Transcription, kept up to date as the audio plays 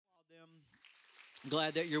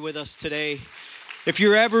Glad that you're with us today. If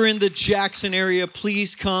you're ever in the Jackson area,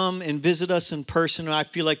 please come and visit us in person. I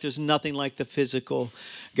feel like there's nothing like the physical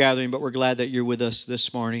gathering, but we're glad that you're with us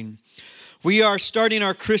this morning. We are starting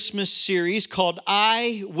our Christmas series called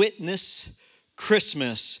Eyewitness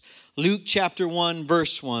Christmas. Luke chapter 1,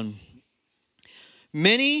 verse 1.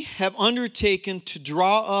 Many have undertaken to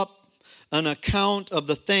draw up an account of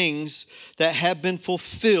the things that have been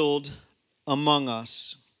fulfilled among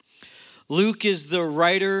us. Luke is the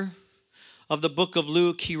writer of the book of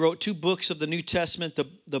Luke. He wrote two books of the New Testament,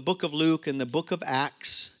 the book of Luke and the book of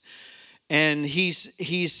Acts. And he's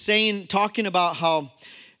talking about how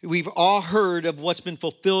we've all heard of what's been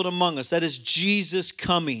fulfilled among us. That is Jesus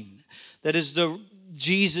coming. That is the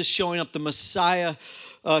Jesus showing up, the Messiah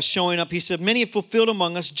showing up. He said, many have fulfilled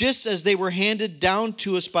among us, just as they were handed down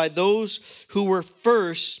to us by those who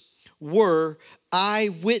were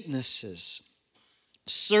eyewitnesses,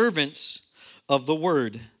 servants of the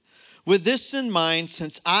word. With this in mind,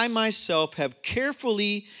 since I myself have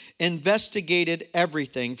carefully investigated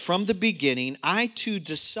everything from the beginning, I too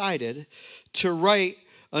decided to write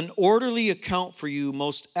an orderly account for you,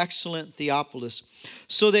 most excellent Theophilus,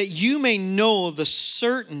 so that you may know the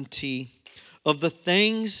certainty of the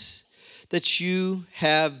things that you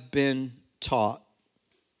have been taught.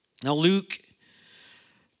 Now, Luke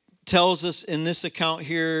tells us in this account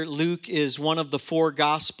here, Luke is one of the four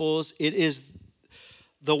gospels. It is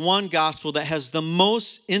the one gospel that has the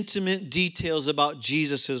most intimate details about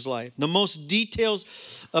Jesus' life, the most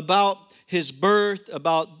details about his birth,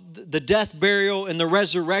 about the death, burial, and the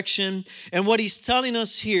resurrection. And what he's telling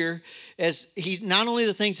us here is he's not only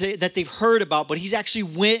the things that they've heard about, but he's actually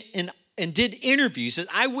went and did interviews as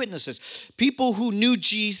eyewitnesses, people who knew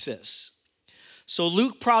Jesus. So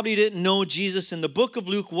Luke probably didn't know Jesus, and the book of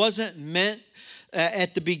Luke wasn't meant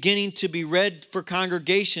at the beginning to be read for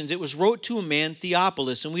congregations. It was wrote to a man,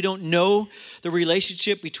 Theophilus, and we don't know the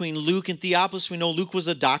relationship between Luke and Theophilus. We know Luke was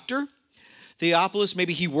a doctor. Theophilus,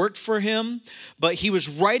 maybe he worked for him, but he was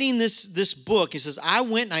writing this book. He says, I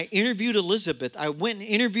went and I interviewed Elizabeth. I went and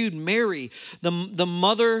interviewed Mary, the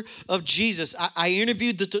mother of Jesus. I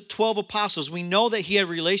interviewed the 12 apostles. We know that he had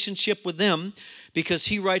a relationship with them because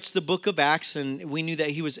he writes the book of Acts, and we knew that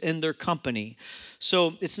he was in their company.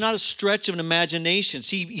 So it's not a stretch of an imagination.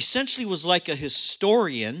 He essentially was like a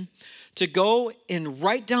historian to go and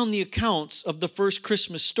write down the accounts of the first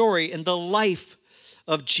Christmas story and the life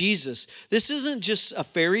of Jesus. This isn't just a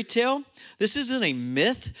fairy tale. This isn't a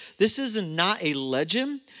myth. This is not a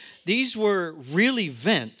legend. These were real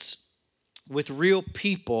events with real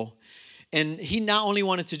people. And he not only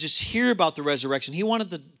wanted to just hear about the resurrection, he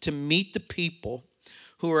wanted to meet the people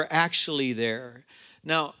who are actually there.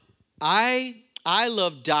 Now, I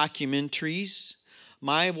love documentaries.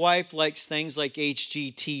 My wife likes things like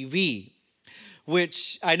HGTV,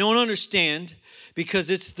 which I don't understand because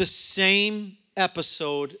it's the same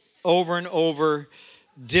episode over and over,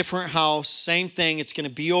 different house, same thing. It's going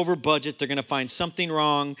to be over budget. They're going to find something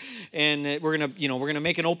wrong, and we're going to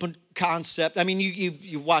make an open concept. I mean,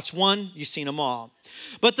 you watch one, you've seen them all.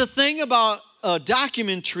 But the thing about a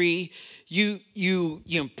documentary, you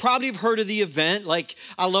probably have heard of the event. Like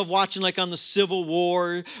I love watching like on the Civil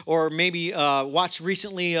War, or maybe watched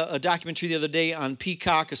recently a documentary the other day on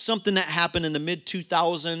Peacock of something that happened in the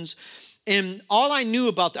mid-2000s. And all I knew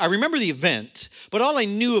about, I remember the event, but all I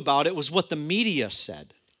knew about it was what the media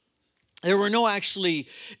said. There were no actually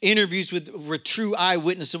interviews with true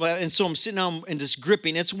eyewitnesses. And so I'm sitting down and just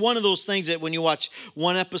gripping. It's one of those things that when you watch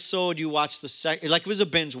one episode, you watch the second, like it was a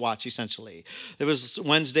binge watch essentially. It was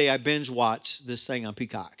Wednesday, I binge watched this thing on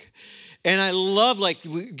Peacock. And I love like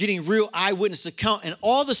getting real eyewitness account. And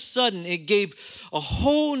all of a sudden it gave a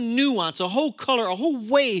whole nuance, a whole color, a whole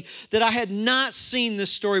way that I had not seen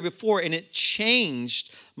this story before. And it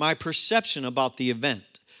changed my perception about the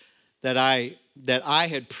event that I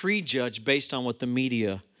had prejudged based on what the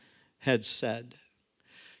media had said.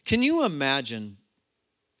 Can you imagine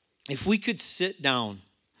if we could sit down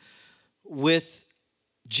with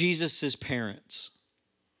Jesus' parents,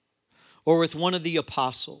 or with one of the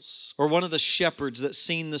apostles, or one of the shepherds that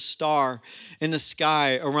seen the star in the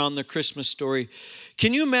sky around the Christmas story?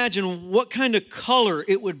 Can you imagine what kind of color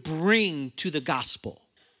it would bring to the gospel?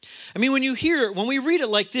 I mean, when we read it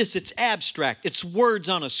like this, it's abstract. It's words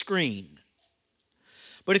on a screen.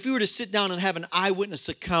 But if you were to sit down and have an eyewitness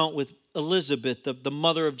account with Elizabeth, the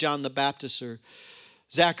mother of John the Baptist, or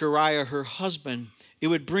Zachariah, her husband, it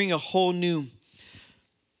would bring a whole new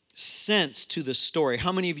sense to the story.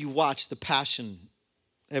 How many of you have watched the Passion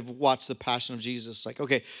of Jesus? Like,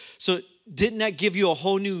 okay, so didn't that give you a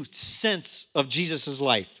whole new sense of Jesus'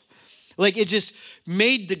 life? Like it just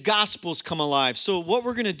made the Gospels come alive. So what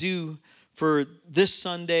we're going to do for this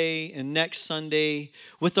Sunday and next Sunday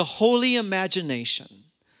with the holy imagination,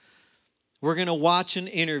 we're going to watch an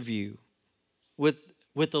interview with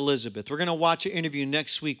Elizabeth. We're going to watch an interview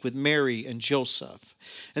next week with Mary and Joseph.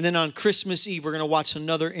 And then on Christmas Eve, we're going to watch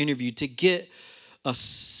another interview to get a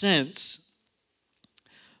sense,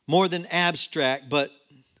 more than abstract, but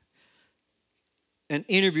an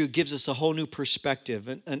interview gives us a whole new perspective.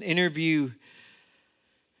 An interview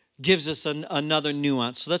gives us another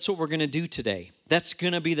nuance. So that's what we're going to do today. That's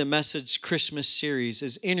going to be the Message Christmas series,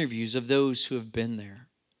 is interviews of those who have been there.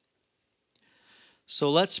 So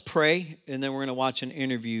let's pray, and then we're going to watch an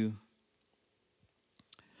interview.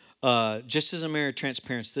 Just as a matter of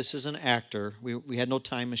transparency, this is an actor. We had no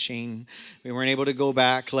time machine. We weren't able to go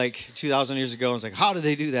back like 2,000 years ago. I was like, how did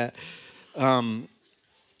they do that?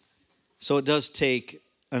 So it does take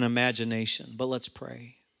an imagination, but let's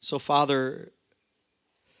pray. So Father,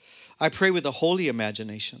 I pray with a holy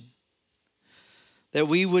imagination that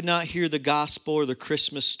we would not hear the gospel or the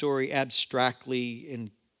Christmas story abstractly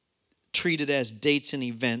and treat it as dates and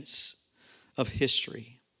events of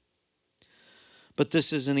history. But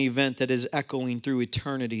this is an event that is echoing through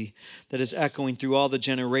eternity, that is echoing through all the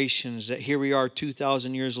generations, that here we are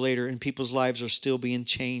 2,000 years later and people's lives are still being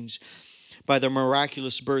changed by the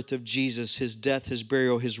miraculous birth of Jesus, his death, his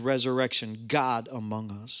burial, his resurrection, God among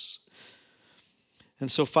us. And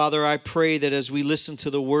so, Father, I pray that as we listen to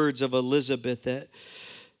the words of Elizabeth, that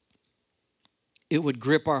it would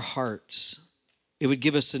grip our hearts. It would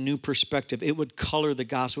give us a new perspective. It would color the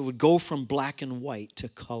gospel. It would go from black and white to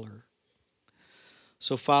color.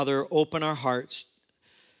 So, Father, open our hearts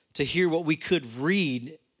to hear what we could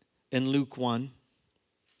read in Luke 1.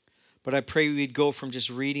 But I pray we'd go from just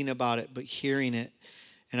reading about it, but hearing it.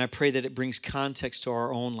 And I pray that it brings context to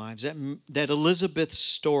our own lives. That Elizabeth's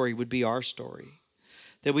story would be our story.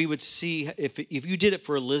 That we would see, if you did it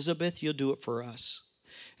for Elizabeth, you'll do it for us.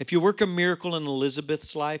 If you work a miracle in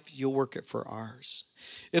Elizabeth's life, you'll work it for ours.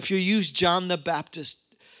 If you use John the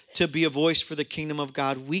Baptist to be a voice for the kingdom of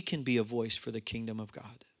God, we can be a voice for the kingdom of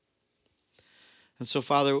God. And so,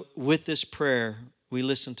 Father, with this prayer, we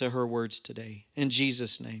listen to her words today. In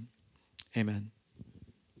Jesus' name, amen.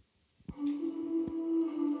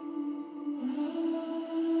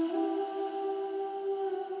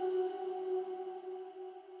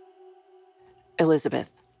 Elizabeth.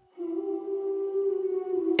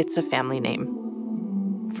 It's a family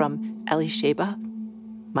name. From Elisheba,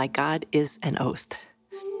 my God is an oath.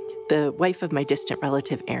 The wife of my distant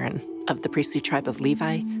relative Aaron, of the priestly tribe of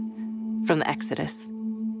Levi, from the Exodus.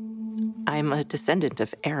 I'm a descendant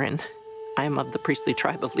of Aaron. I'm of the priestly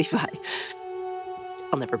tribe of Levi.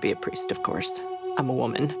 I'll never be a priest, of course. I'm a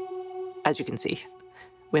woman. As you can see,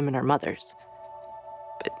 women are mothers.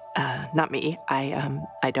 But not me.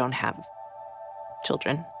 I don't have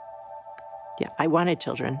children. Yeah, I wanted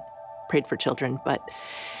children, prayed for children, but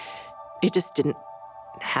it just didn't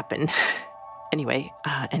happen. Anyway,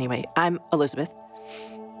 I'm Elizabeth.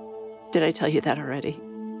 Did I tell you that already?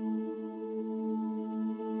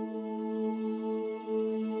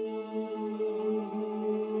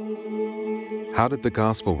 How did the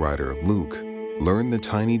gospel writer Luke learn the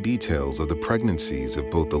tiny details of the pregnancies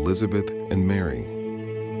of both Elizabeth and Mary?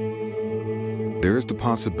 There is the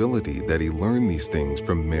possibility that he learned these things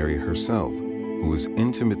from Mary herself, who was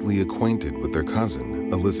intimately acquainted with their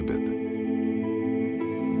cousin, Elizabeth.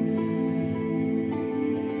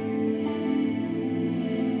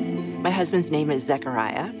 My husband's name is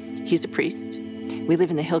Zechariah. He's a priest. We live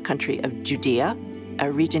in the hill country of Judea,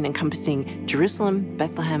 a region encompassing Jerusalem,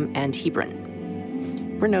 Bethlehem, and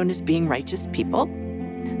Hebron. We're known as being righteous people.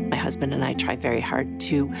 My husband and I try very hard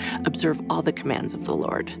to observe all the commands of the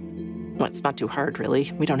Lord. Well, it's not too hard,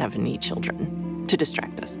 really. We don't have any children to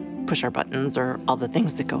distract us, push our buttons, or all the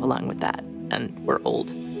things that go along with that. And we're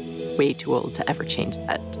old, way too old to ever change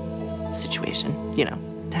that situation,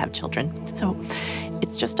 to have children. So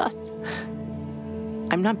it's just us.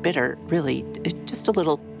 I'm not bitter, really, just a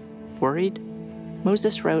little worried.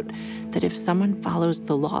 Moses wrote that if someone follows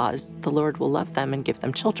the laws, the Lord will love them and give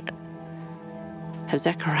them children. Have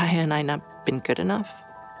Zechariah and I not been good enough?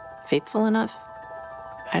 Faithful enough?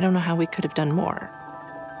 I don't know how we could have done more.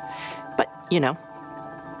 But,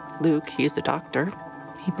 Luke, he's a doctor.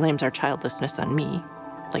 He blames our childlessness on me,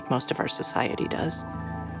 like most of our society does.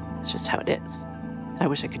 It's just how it is. I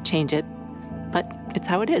wish I could change it, but it's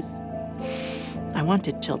how it is. I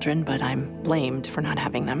wanted children, but I'm blamed for not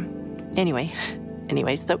having them. Anyway,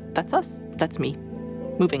 so that's us. That's me.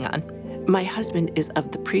 Moving on. My husband is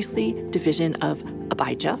of the priestly division of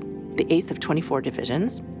Abijah, the 8th of 24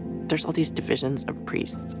 divisions. there's all these divisions of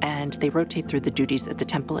priests, and they rotate through the duties at the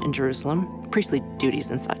temple in Jerusalem, priestly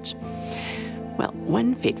duties and such. Well,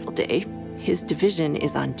 one fateful day, his division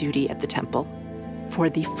is on duty at the temple. For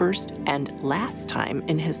the first and last time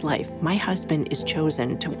in his life, my husband is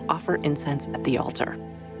chosen to offer incense at the altar.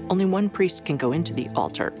 Only one priest can go into the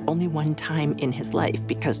altar, only one time in his life,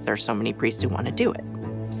 because there are so many priests who want to do it.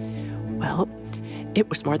 Well, it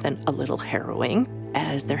was more than a little harrowing,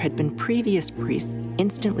 as there had been previous priests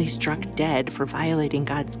instantly struck dead for violating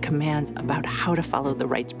God's commands about how to follow the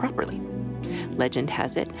rites properly. Legend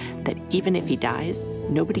has it that even if he dies,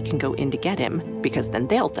 nobody can go in to get him, because then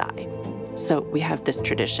they'll die. So we have this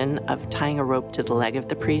tradition of tying a rope to the leg of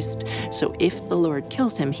the priest, so if the Lord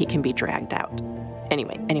kills him, he can be dragged out.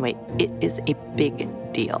 Anyway, it is a big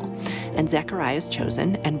deal. And Zechariah is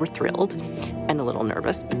chosen, and we're thrilled, and a little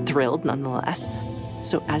nervous, but thrilled nonetheless.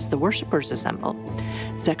 So as the worshipers assemble,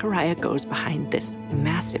 Zechariah goes behind this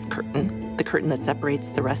massive curtain, the curtain that separates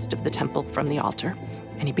the rest of the temple from the altar,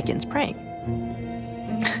 and he begins praying.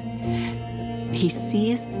 He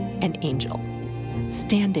sees an angel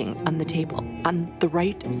standing on the table, on the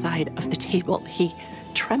right side of the table. He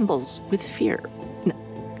trembles with fear. No,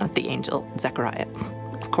 not the angel, Zechariah.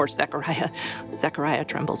 Of course, Zechariah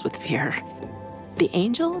trembles with fear. The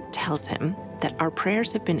angel tells him that our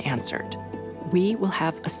prayers have been answered. We will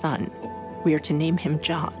have a son. We are to name him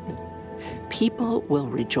John. People will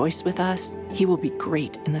rejoice with us. He will be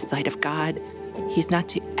great in the sight of God. He's not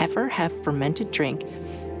to ever have fermented drink,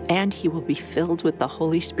 and he will be filled with the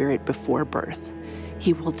Holy Spirit before birth.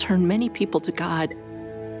 He will turn many people to God.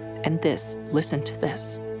 And this, listen to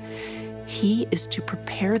this. He is to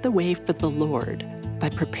prepare the way for the Lord by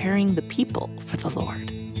preparing the people for the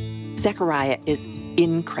Lord. Zechariah is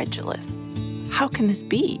incredulous. How can this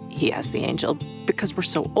be? He asks the angel, because we're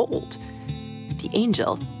so old. The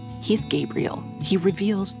angel, he's Gabriel. He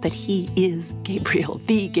reveals that he is Gabriel,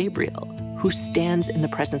 the Gabriel, who stands in the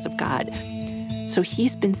presence of God. So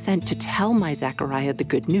he's been sent to tell my Zechariah the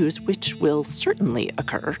good news, which will certainly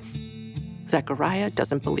occur. Zechariah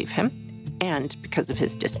doesn't believe him, and because of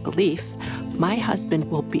his disbelief, my husband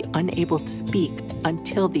will be unable to speak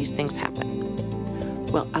until these things happen.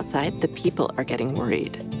 Well, outside, the people are getting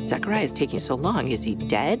worried. Zechariah is taking so long. Is he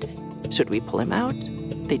dead? Should we pull him out?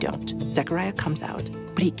 They don't. Zechariah comes out,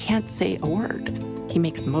 but he can't say a word. He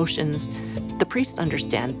makes motions. The priests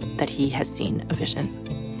understand that he has seen a vision.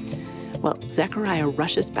 Well, Zechariah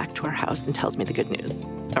rushes back to our house and tells me the good news,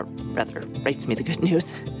 or rather, writes me the good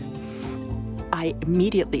news. I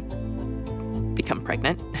immediately become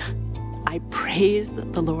pregnant. I praise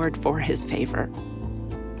the Lord for his favor.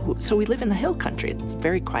 So we live in the hill country. It's a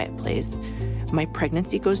very quiet place. My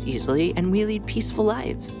pregnancy goes easily, and we lead peaceful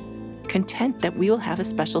lives, content that we will have a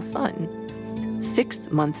special son.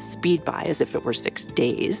 6 months speed by as if it were 6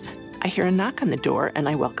 days. I hear a knock on the door, and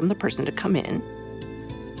I welcome the person to come in.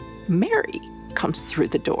 Mary comes through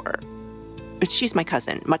the door. She's my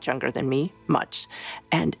cousin, much younger than me, much.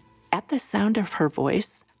 And at the sound of her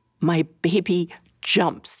voice, my baby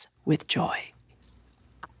jumps with joy.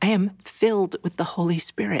 I am filled with the Holy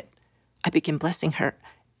Spirit. I begin blessing her.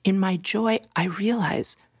 In my joy, I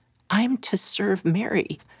realize I'm to serve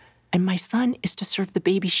Mary, and my son is to serve the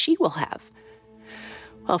baby she will have.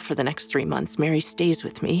 Well, for the next 3 months, Mary stays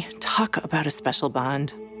with me. Talk about a special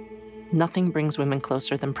bond. Nothing brings women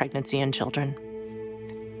closer than pregnancy and children.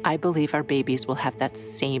 I believe our babies will have that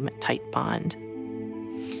same tight bond.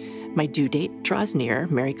 My due date draws near.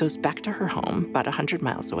 Mary goes back to her home, about 100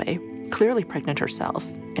 miles away, clearly pregnant herself,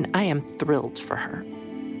 and I am thrilled for her,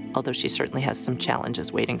 although she certainly has some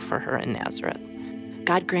challenges waiting for her in Nazareth.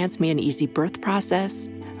 God grants me an easy birth process.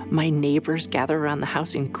 My neighbors gather around the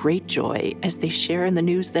house in great joy as they share in the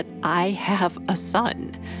news that I have a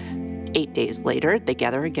son. 8 days later, they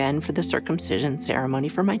gather again for the circumcision ceremony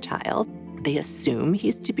for my child. They assume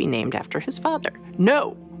he's to be named after his father.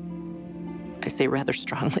 No, I say rather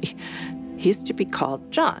strongly, he's to be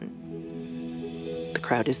called John. The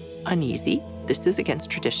crowd is uneasy. This is against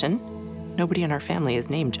tradition. Nobody in our family is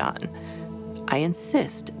named John. I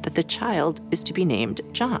insist that the child is to be named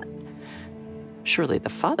John. Surely the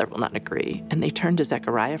father will not agree, and they turn to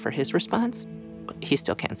Zechariah for his response. He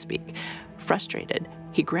still can't speak. Frustrated,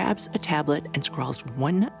 he grabs a tablet and scrawls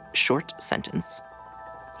one short sentence.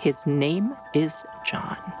 His name is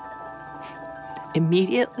John.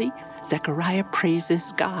 Immediately, Zechariah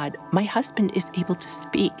praises God. My husband is able to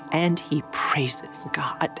speak, and he praises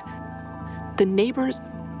God. The neighbors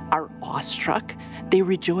are awestruck. They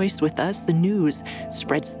rejoice with us. The news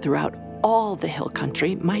spreads throughout all the hill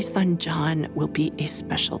country. My son John will be a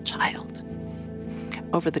special child.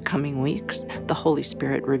 Over the coming weeks, the Holy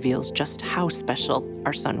Spirit reveals just how special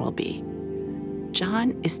our son will be.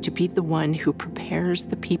 John is to be the one who prepares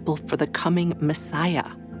the people for the coming Messiah.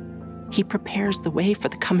 He prepares the way for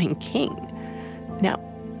the coming king. Now,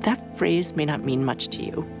 that phrase may not mean much to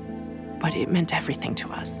you, but it meant everything to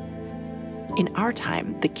us. In our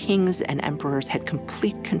time, the kings and emperors had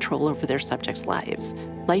complete control over their subjects' lives,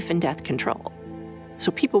 life and death control.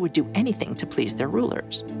 So people would do anything to please their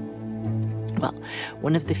rulers. Well,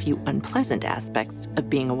 one of the few unpleasant aspects of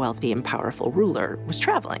being a wealthy and powerful ruler was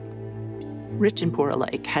traveling. Rich and poor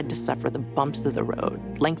alike had to suffer the bumps of the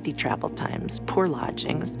road, lengthy travel times, poor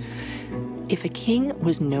lodgings. If a king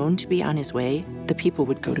was known to be on his way, the people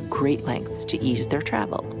would go to great lengths to ease their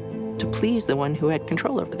travel, to please the one who had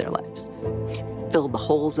control over their lives. Fill the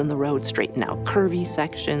holes in the road, straighten out curvy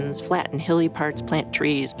sections, flatten hilly parts, plant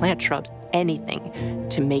trees, plant shrubs, anything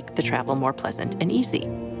to make the travel more pleasant and easy.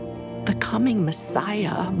 The coming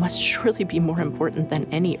Messiah must surely be more important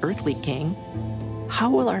than any earthly king. How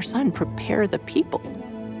will our son prepare the people?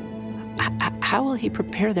 How will he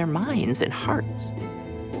prepare their minds and hearts?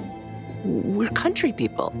 We're country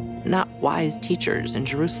people, not wise teachers in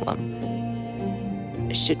Jerusalem.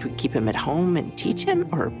 Should we keep him at home and teach him,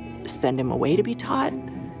 or send him away to be taught?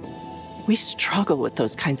 We struggle with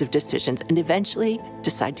those kinds of decisions and eventually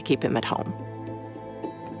decide to keep him at home.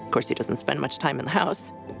 Of course, he doesn't spend much time in the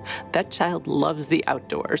house. That child loves the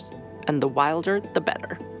outdoors, and the wilder, the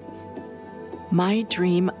better. My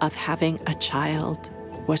dream of having a child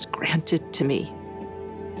was granted to me.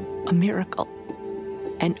 A miracle.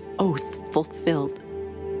 An oath fulfilled.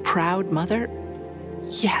 Proud mother?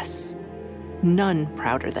 Yes. None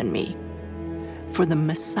prouder than me. For the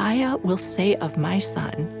Messiah will say of my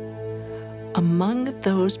son, among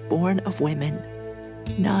those born of women,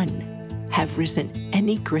 none have risen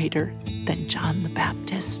any greater than John the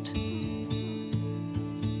Baptist.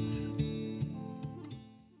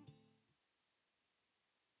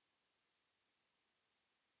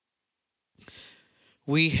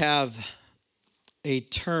 We have a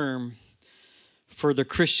term for the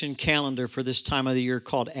Christian calendar for this time of the year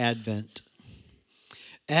called Advent.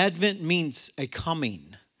 Advent means a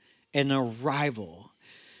coming, an arrival.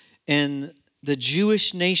 And the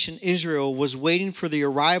Jewish nation Israel was waiting for the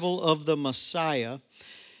arrival of the Messiah.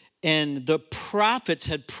 And the prophets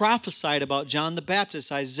had prophesied about John the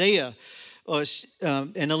Baptist. Isaiah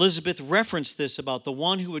and Elizabeth referenced this about the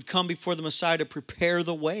one who would come before the Messiah to prepare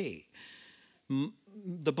the way.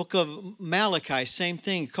 The book of Malachi, same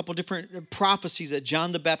thing. A couple different prophecies that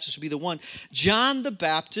John the Baptist would be the one. John the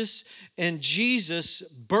Baptist and Jesus'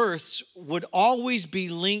 births would always be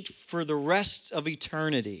linked for the rest of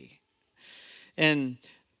eternity. And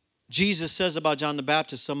Jesus says about John the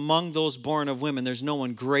Baptist, among those born of women, there's no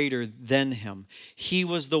one greater than him. He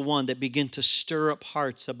was the one that began to stir up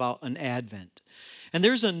hearts about an advent. And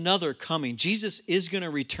there's another coming. Jesus is going to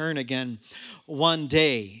return again one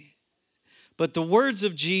day. But the words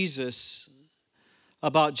of Jesus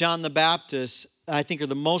about John the Baptist, I think, are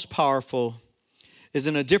the most powerful, is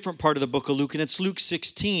in a different part of the book of Luke, and it's Luke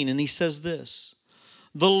 16, and he says this: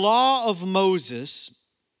 the law of Moses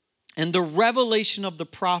and the revelation of the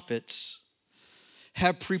prophets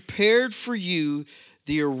have prepared for you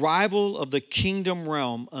the arrival of the kingdom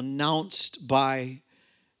realm announced by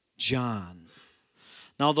John.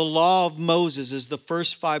 Now, the law of Moses is the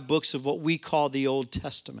first 5 books of what we call the Old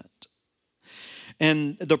Testament.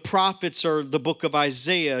 And the prophets are the book of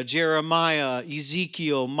Isaiah, Jeremiah,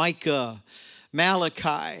 Ezekiel, Micah,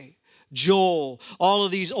 Malachi, Joel, all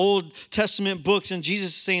of these Old Testament books. And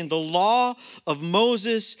Jesus is saying the law of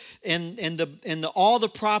Moses and all the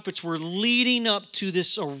prophets were leading up to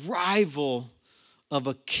this arrival of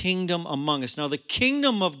a kingdom among us. Now, the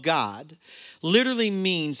kingdom of God literally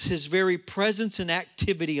means his very presence and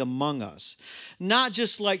activity among us. Not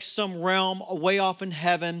just like some realm way off in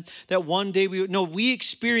heaven that one day we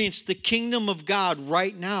experience the kingdom of God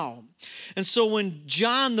right now. And so when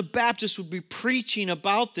John the Baptist would be preaching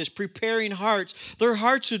about this, preparing hearts, their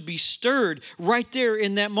hearts would be stirred right there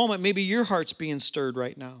in that moment. Maybe your heart's being stirred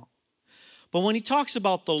right now. But when he talks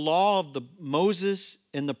about the law of the Moses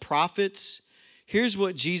and the prophets, here's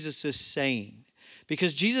what Jesus is saying.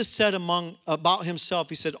 Because Jesus said about himself,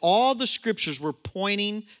 he said, all the scriptures were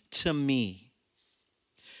pointing to me.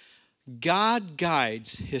 God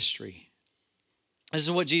guides history. This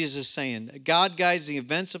is what Jesus is saying. God guides the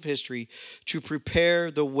events of history to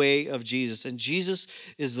prepare the way of Jesus. And Jesus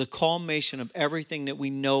is the culmination of everything that we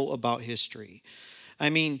know about history. I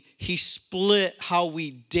mean, he split how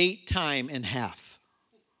we date time in half.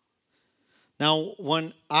 Now,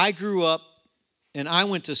 when I grew up and I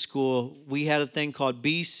went to school, we had a thing called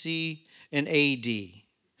BC and AD.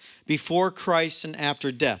 before Christ and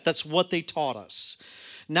after death. That's what they taught us.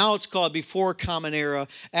 Now it's called before Common Era,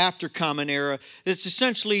 after Common Era. It's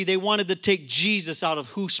essentially they wanted to take Jesus out of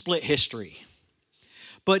who split history.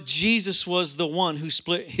 But Jesus was the one who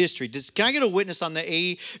split history. Can I get a witness on the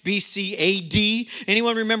A, B, C, A.D.?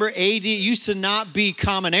 Anyone remember A.D.? It used to not be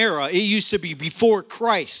Common Era. It used to be before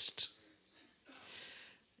Christ.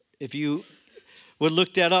 If you would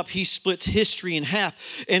look that up, he splits history in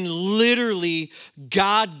half. And literally,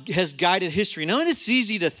 God has guided history. Now, and it's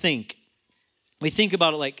easy to think. We think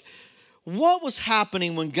about it like, what was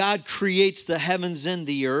happening when God creates the heavens and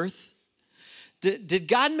the earth? Did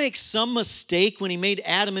God make some mistake when he made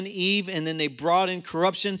Adam and Eve and then they brought in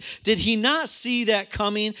corruption? Did he not see that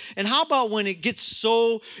coming? And how about when it gets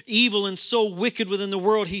so evil and so wicked within the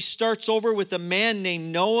world, he starts over with a man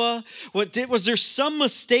named Noah? Was there some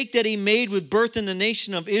mistake that he made with birthing the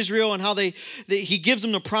nation of Israel and how he gives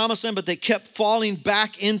them the promised land, but they kept falling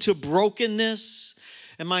back into brokenness?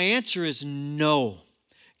 And my answer is no.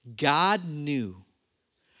 God knew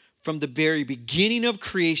from the very beginning of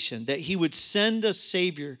creation that he would send a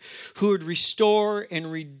Savior who would restore and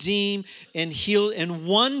redeem and heal. And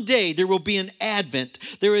one day there will be an advent.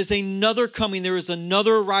 There is another coming. There is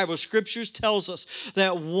another arrival. Scriptures tells us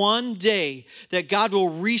that one day that God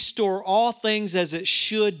will restore all things as it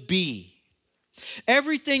should be.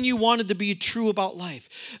 Everything you wanted to be true about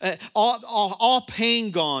life, all pain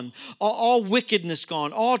gone, all wickedness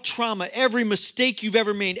gone, all trauma, every mistake you've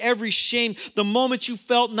ever made, every shame, the moment you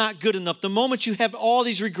felt not good enough, the moment you have all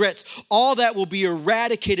these regrets, all that will be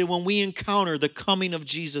eradicated when we encounter the coming of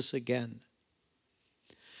Jesus again.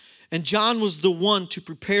 And John was the one to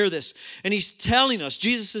prepare this. And he's telling us,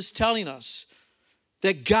 Jesus is telling us,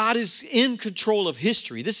 that God is in control of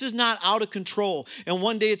history. This is not out of control, and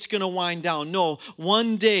one day it's going to wind down. No,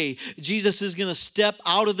 one day Jesus is going to step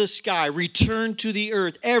out of the sky, return to the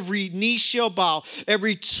earth. Every knee shall bow,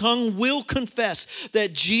 every tongue will confess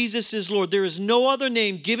that Jesus is Lord. There is no other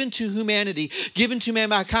name given to humanity, given to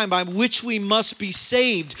mankind, by which we must be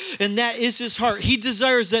saved, and that is his heart. He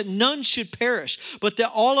desires that none should perish, but that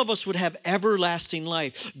all of us would have everlasting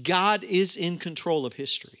life. God is in control of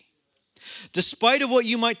history. Despite of what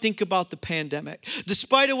you might think about the pandemic,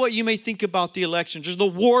 despite of what you may think about the elections, there's the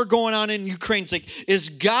war going on in Ukraine. It's like, is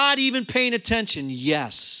God even paying attention?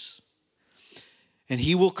 Yes. And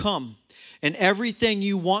he will come. And everything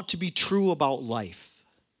you want to be true about life,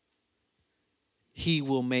 he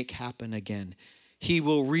will make happen again. He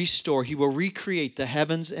will restore. He will recreate the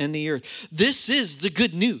heavens and the earth. This is the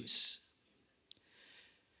good news.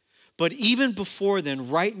 But even before then,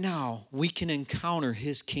 right now, we can encounter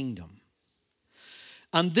his kingdom.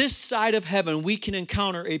 On this side of heaven, we can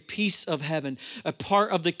encounter a piece of heaven. A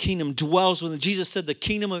part of the kingdom dwells within. Jesus said the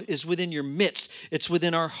kingdom is within your midst. It's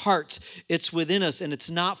within our hearts. It's within us, and it's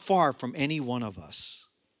not far from any one of us.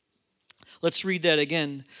 Let's read that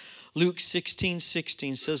again. Luke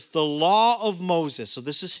 16:16 says, the law of Moses, so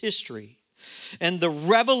this is history, and the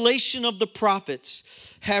revelation of the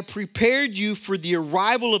prophets have prepared you for the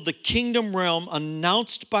arrival of the kingdom realm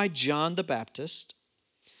announced by John the Baptist.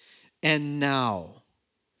 And now,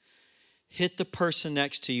 hit the person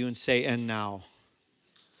next to you and say, and now.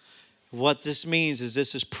 What this means is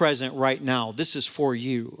this is present right now. This is for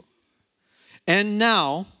you. And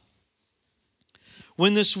now,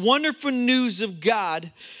 when this wonderful news of God,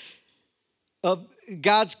 of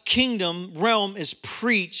God's kingdom realm is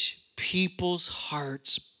preached, people's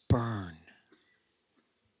hearts burn.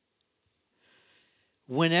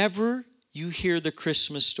 Whenever you hear the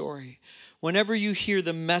Christmas story, whenever you hear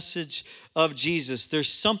the message of Jesus, there's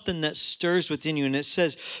something that stirs within you. And it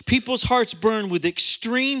says, people's hearts burn with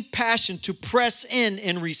extreme passion to press in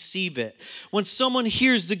and receive it. When someone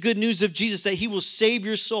hears the good news of Jesus, that he will save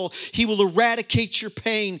your soul, he will eradicate your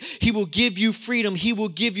pain, he will give you freedom, he will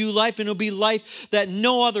give you life, and it'll be life that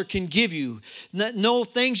no other can give you. No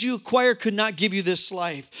things you acquire could not give you this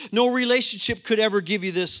life. No relationship could ever give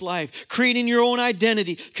you this life. Creating your own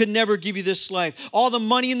identity could never give you this life. All the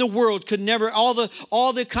money in the world could never, all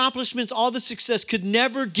the accomplishments, all the success could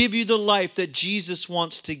never give you the life that Jesus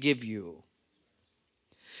wants to give you.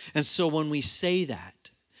 And so when we say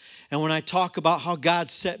that, and when I talk about how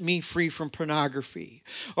God set me free from pornography,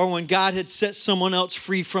 or when God had set someone else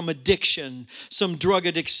free from addiction, some drug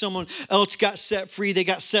addict, someone else got set free, they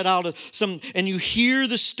got set out of some, and you hear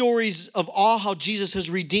the stories of all how Jesus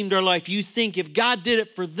has redeemed our life, you think if God did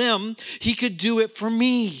it for them, he could do it for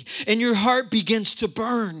me. And your heart begins to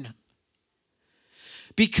burn.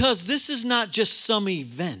 Because this is not just some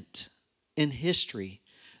event in history.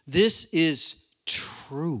 This is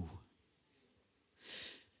true.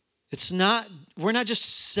 We're not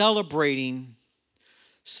just celebrating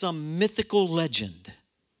some mythical legend.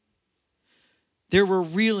 There were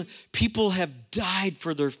real people have died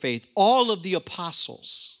for their faith. All of the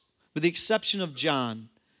apostles, with the exception of John,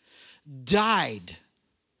 died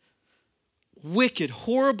wicked,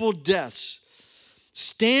 horrible deaths,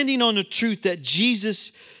 standing on the truth that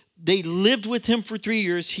Jesus, they lived with him for 3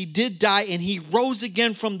 years. He did die and he rose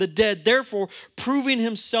again from the dead, therefore proving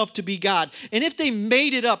himself to be God. And if they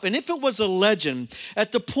made it up, and if it was a legend,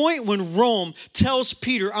 at the point when Rome tells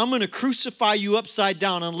Peter, I'm going to crucify you upside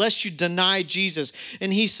down unless you deny Jesus,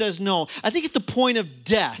 and he says no, I think at the point of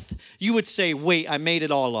death, you would say, wait, I made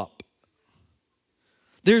it all up.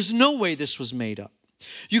 There's no way this was made up.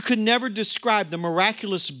 You could never describe the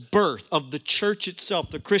miraculous birth of the church itself,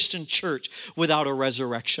 the Christian church, without a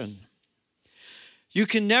resurrection. You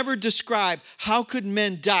can never describe how could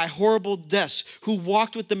men die horrible deaths who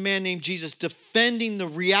walked with the man named Jesus, defending the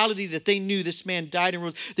reality that they knew this man died and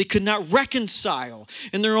rose. They could not reconcile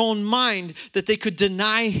in their own mind that they could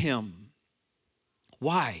deny him.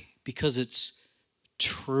 Why? Because it's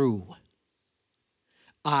true.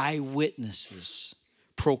 Eyewitnesses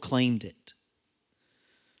proclaimed it.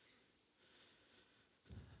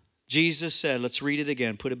 Jesus said, let's read it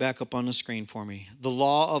again. Put it back up on the screen for me. The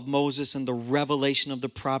law of Moses and the revelation of the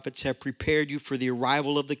prophets have prepared you for the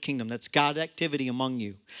arrival of the kingdom. That's God's activity among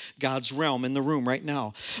you. God's realm in the room right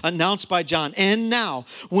now. Announced by John. And now,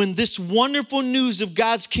 when this wonderful news of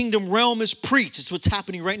God's kingdom realm is preached, it's what's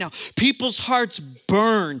happening right now. People's hearts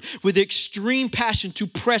burn with extreme passion to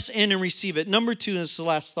press in and receive it. Number 2, and this is the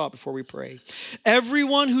last thought before we pray.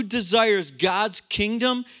 Everyone who desires God's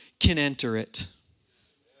kingdom can enter it.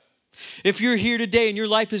 If you're here today and your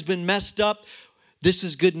life has been messed up, this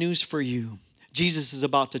is good news for you. Jesus is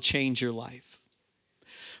about to change your life.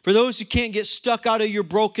 For those who can't get stuck out of your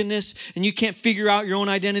brokenness and you can't figure out your own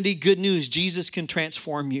identity, good news, Jesus can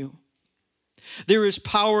transform you. There is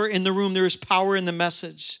power in the room. There is power in the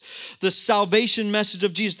message. The salvation message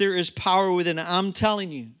of Jesus, there is power within it. I'm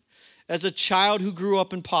telling you, as a child who grew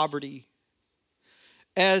up in poverty,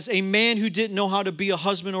 as a man who didn't know how to be a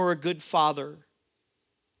husband or a good father,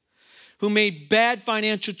 who made bad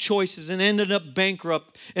financial choices and ended up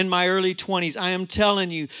bankrupt in my early 20s. I am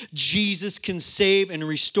telling you, Jesus can save and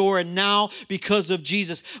restore. And now, because of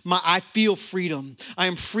Jesus, I feel freedom. I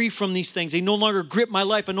am free from these things. They no longer grip my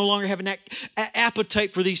life. I no longer have an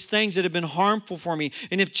appetite for these things that have been harmful for me.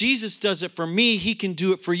 And if Jesus does it for me, he can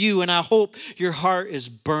do it for you. And I hope your heart is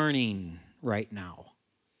burning right now.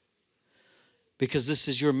 Because this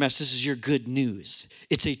is your message. This is your good news.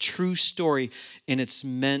 It's a true story, and it's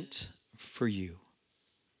meant for you.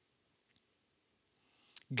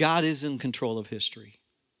 God is in control of history.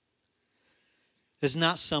 It's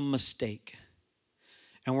not some mistake.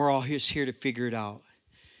 And we're all just here to figure it out.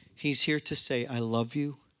 He's here to say, I love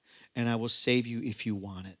you and I will save you if you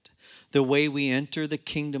want it. The way we enter the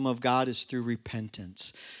kingdom of God is through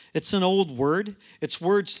repentance. It's an old word. It's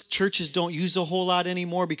words churches don't use a whole lot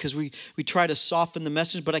anymore because we try to soften the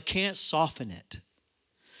message, but I can't soften it.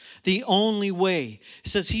 The only way, it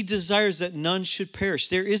says he desires that none should perish.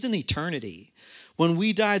 There is an eternity. When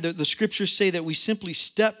we die, the scriptures say that we simply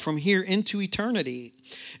step from here into eternity.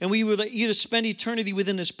 And we will either spend eternity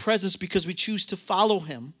within his presence because we choose to follow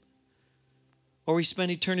him, or we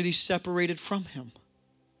spend eternity separated from him.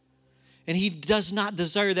 And he does not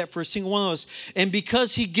desire that for a single one of us. And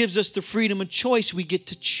because he gives us the freedom of choice, we get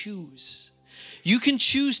to choose. You can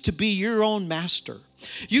choose to be your own master.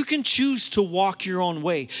 You can choose to walk your own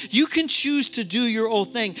way. You can choose to do your own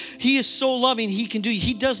thing. He is so loving, he can do.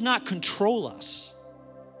 He does not control us.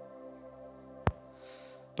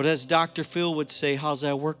 But as Dr. Phil would say, how's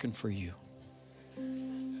that working for you?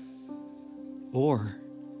 Or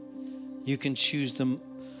you can choose the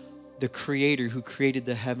creator who created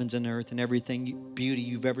the heavens and earth, and everything beauty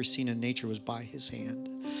you've ever seen in nature was by his hand.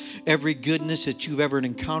 Every goodness that you've ever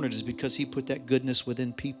encountered is because he put that goodness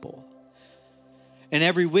within people. And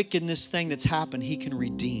every wickedness thing that's happened, he can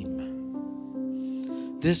redeem.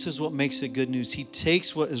 This is what makes it good news. He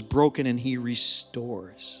takes what is broken and he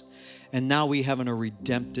restores. And now we have a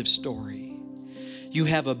redemptive story. You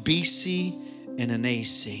have a BC and an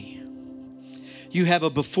AC. You have a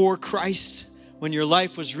before Christ, when your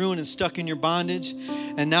life was ruined and stuck in your bondage.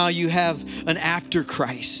 And now you have an after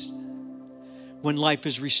Christ, when life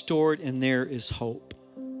is restored and there is hope.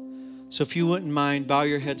 So if you wouldn't mind, bow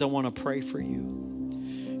your heads. I want to pray for you.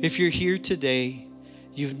 If you're here today,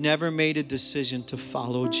 you've never made a decision to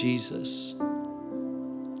follow Jesus,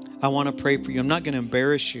 I want to pray for you. I'm not going to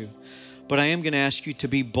embarrass you, but I am going to ask you to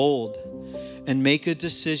be bold and make a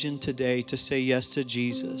decision today to say yes to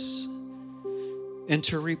Jesus and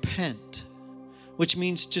to repent which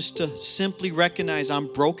means just to simply recognize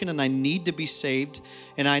I'm broken and I need to be saved.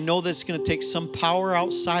 And I know that it's going to take some power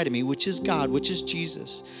outside of me, which is God, which is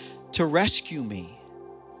Jesus, to rescue me.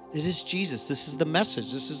 It is Jesus. This is the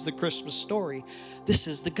message. This is the Christmas story. This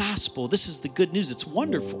is the gospel. This is the good news. It's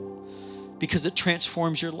wonderful because it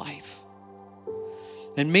transforms your life.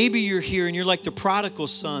 And maybe you're here and you're like the prodigal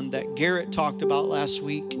son that Garrett talked about last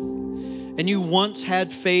week. And you once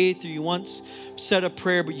had faith or you once said a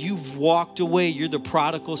prayer, but you've walked away. You're the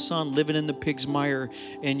prodigal son living in the pig's mire,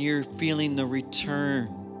 and you're feeling the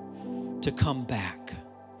return to come back,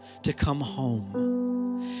 to come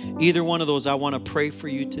home. Either one of those, I want to pray for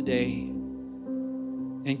you today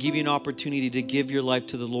and give you an opportunity to give your life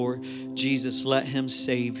to the Lord Jesus. Let him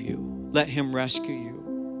save you. Let him rescue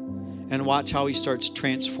you. And watch how he starts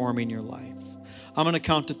transforming your life. I'm going to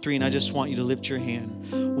count to 3, and I just want you to lift your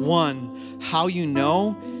hand. 1, how you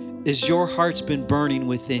know is your heart's been burning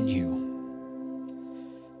within you.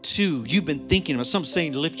 2, you've been thinking about some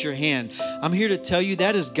saying to lift your hand. I'm here to tell you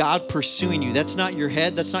that is God pursuing you. That's not your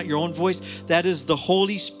head. That's not your own voice. That is the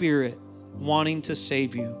Holy Spirit wanting to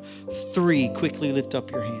save you. 3, quickly lift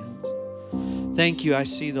up your hands. Thank you. I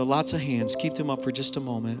see lots of hands. Keep them up for just a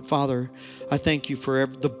moment. Father, I thank you for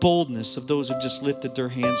the boldness of those who have just lifted their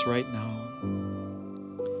hands right now.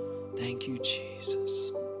 Thank you,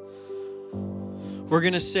 Jesus. We're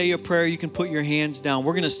going to say a prayer. You can put your hands down.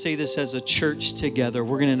 We're going to say this as a church together.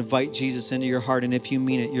 We're going to invite Jesus into your heart. And if you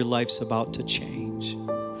mean it, your life's about to change.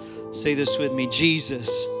 Say this with me.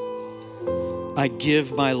 Jesus, I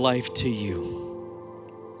give my life to you.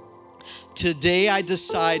 Today I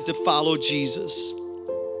decide to follow Jesus,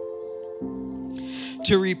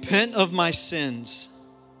 to repent of my sins.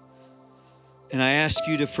 And I ask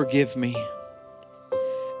you to forgive me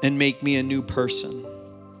and make me a new person.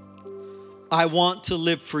 I want to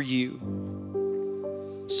live for you.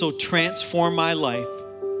 So transform my life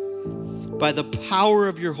by the power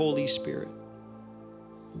of your Holy Spirit.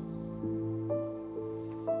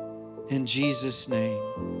 In Jesus' name,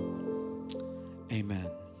 amen.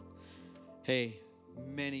 Hey,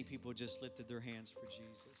 many people just lifted their hands for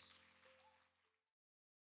Jesus.